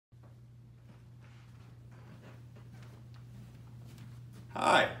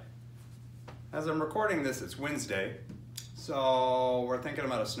Hi. As I'm recording this, it's Wednesday, so we're thinking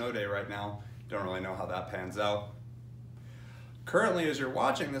about a snow day right now. Don't really know how that pans out. Currently, as you're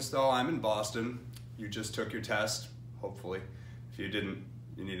watching this though, I'm in Boston. You just took your test, hopefully. If you didn't,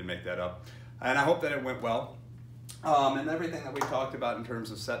 you need to make that up. And I hope that it went well. And everything that we talked about in terms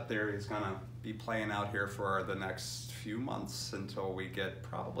of set theory is gonna be playing out here for the next few months until we get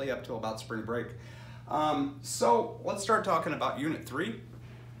probably up to about spring break. So let's start talking about Unit 3.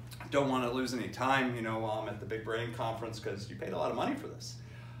 Don't want to lose any time, while I'm at the Big Brain Conference because you paid a lot of money for this.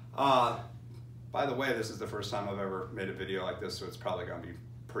 By the way, this is the first time I've ever made a video like this, so it's probably going to be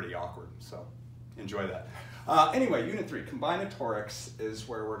pretty awkward, so enjoy that. Anyway, Unit 3, combinatorics is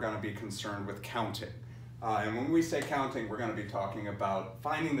where we're going to be concerned with counting. And when we say counting, we're going to be talking about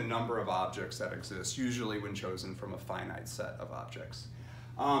finding the number of objects that exist, usually when chosen from a finite set of objects.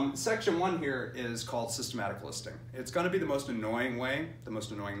 Section 1 here is called systematic listing. It's going to be the most annoying way, the most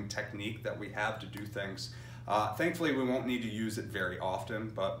annoying technique that we have to do things. Thankfully, we won't need to use it very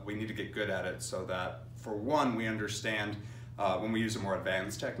often, but we need to get good at it so that, for one, we understand when we use a more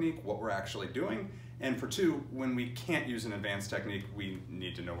advanced technique what we're actually doing, and for two, when we can't use an advanced technique, we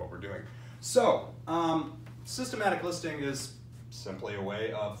need to know what we're doing. So, systematic listing is simply a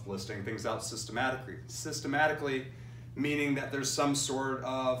way of listing things out systematically. Systematically meaning that there's some sort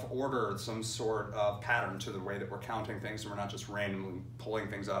of order, some sort of pattern to the way that we're counting things, and we're not just randomly pulling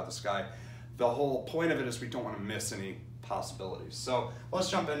things out of the sky. The whole point of it is we don't want to miss any possibilities. So let's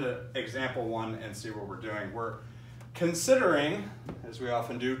jump into example 1 and see what we're doing. We're considering, as we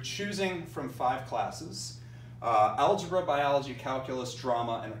often do, choosing from 5 classes. Algebra, biology, calculus,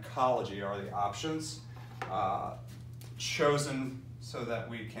 drama, and ecology are the options chosen so that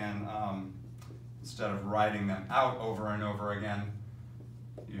we can, instead of writing them out over and over again,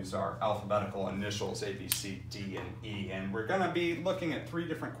 use our alphabetical initials A, B, C, D, and E. And we're going to be looking at 3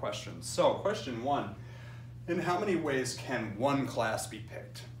 different questions. So question 1, in how many ways can one class be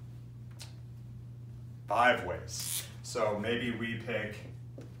picked? 5 ways. So maybe we pick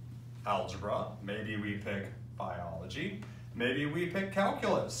algebra, maybe we pick biology, maybe we pick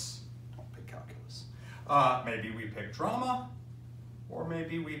calculus. Don't pick calculus. Maybe we pick drama, or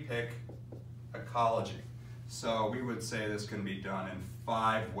maybe we pick ecology. So we would say this can be done in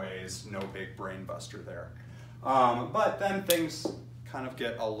 5 ways, no big brain buster there. But then things kind of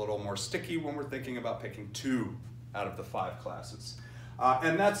get a little more sticky when we're thinking about picking 2 out of the 5 classes.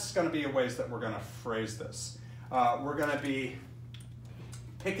 And that's going to be ways that we're going to phrase this. We're going to be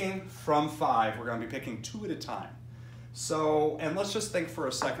picking from 5, we're going to be picking 2 at a time. So, and let's just think for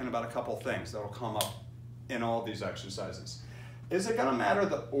a second about a couple things that will come up in all these exercises. Is it going to matter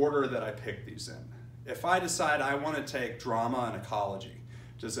the order that I pick these in? If I decide I want to take drama and ecology,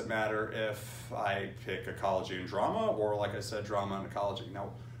 does it matter if I pick ecology and drama, or like I said, drama and ecology?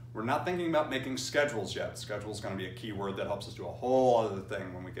 Now, we're not thinking about making schedules yet. Schedule is going to be a key word that helps us do a whole other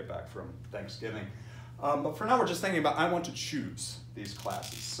thing when we get back from Thanksgiving. But for now, we're just thinking about, I want to choose these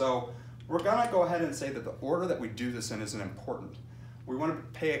classes. So we're going to go ahead and say that the order that we do this in isn't important. We want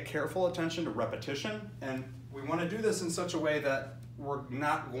to pay a careful attention to repetition, and we want to do this in such a way that we're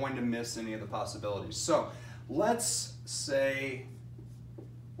not going to miss any of the possibilities. So let's say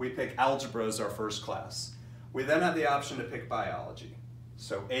we pick algebra as our first class. We then have the option to pick biology.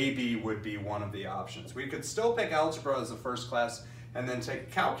 So AB would be one of the options. We could still pick algebra as the first class and then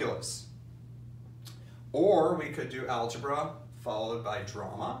take calculus. Or we could do algebra followed by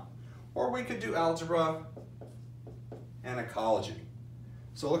drama. Or we could do algebra and ecology.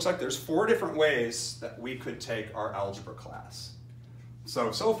 So it looks like there's 4 different ways that we could take our algebra class.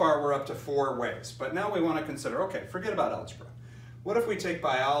 So far we're up to 4 ways, but now we want to consider, okay, forget about algebra. What if we take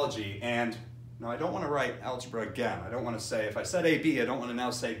biology and, now I don't want to write algebra again. I don't want to say, if I said AB, I don't want to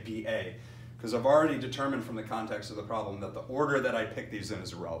now say BA, because I've already determined from the context of the problem that the order that I pick these in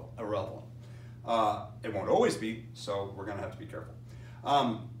is irrelevant. It won't always be, so we're going to have to be careful.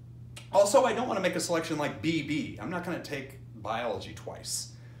 Also, I don't want to make a selection like BB. I'm not going to take biology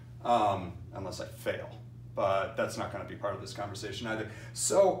twice, unless I fail. But that's not going to be part of this conversation either.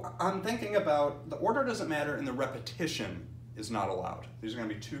 So I'm thinking about, the order doesn't matter and the repetition is not allowed. These are going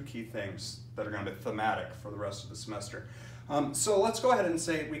to be 2 key things that are going to be thematic for the rest of the semester. So let's go ahead and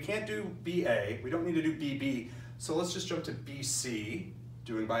say we can't do BA, we don't need to do BB, so let's just jump to BC,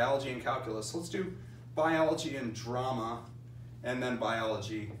 doing biology and calculus. Let's do biology and drama, and then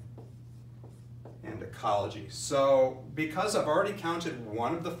biology and ecology. So because I've already counted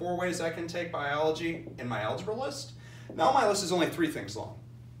one of the 4 ways I can take biology in my algebra list, now my list is only 3 things long.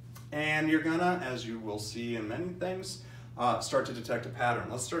 And you're gonna, as you will see in many things, start to detect a pattern.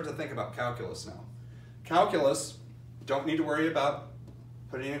 Let's start to think about calculus now. Calculus, don't need to worry about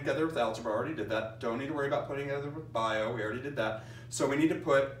putting it together with algebra, already did that. Don't need to worry about putting it together with bio, we already did that. So we need to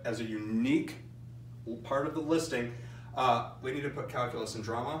put, as a unique part of the listing, we need to put calculus and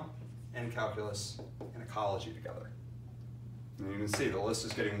drama and calculus and ecology together. And you can see the list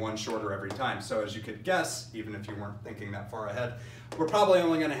is getting one shorter every time. So as you could guess, even if you weren't thinking that far ahead, we're probably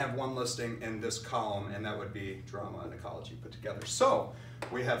only going to have one listing in this column, and that would be drama and ecology put together. So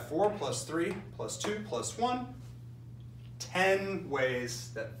we have 4 plus 3 plus 2 plus 1, 10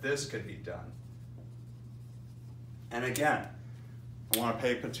 ways that this could be done. And again, I want to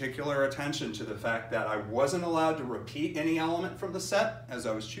pay particular attention to the fact that I wasn't allowed to repeat any element from the set as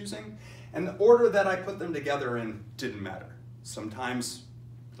I was choosing, and the order that I put them together in didn't matter. Sometimes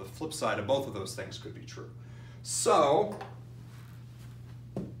the flip side of both of those things could be true. So,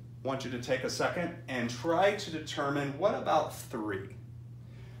 I want you to take a second and try to determine, what about 3?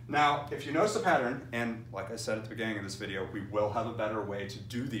 Now, if you notice the pattern, and like I said at the beginning of this video, we will have a better way to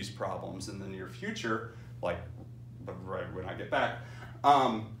do these problems in the near future, like right when I get back.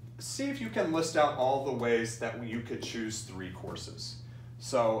 See if you can list out all the ways that you could choose 3 courses.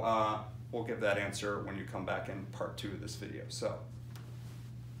 So we'll give that answer when you come back in part 2 of this video. So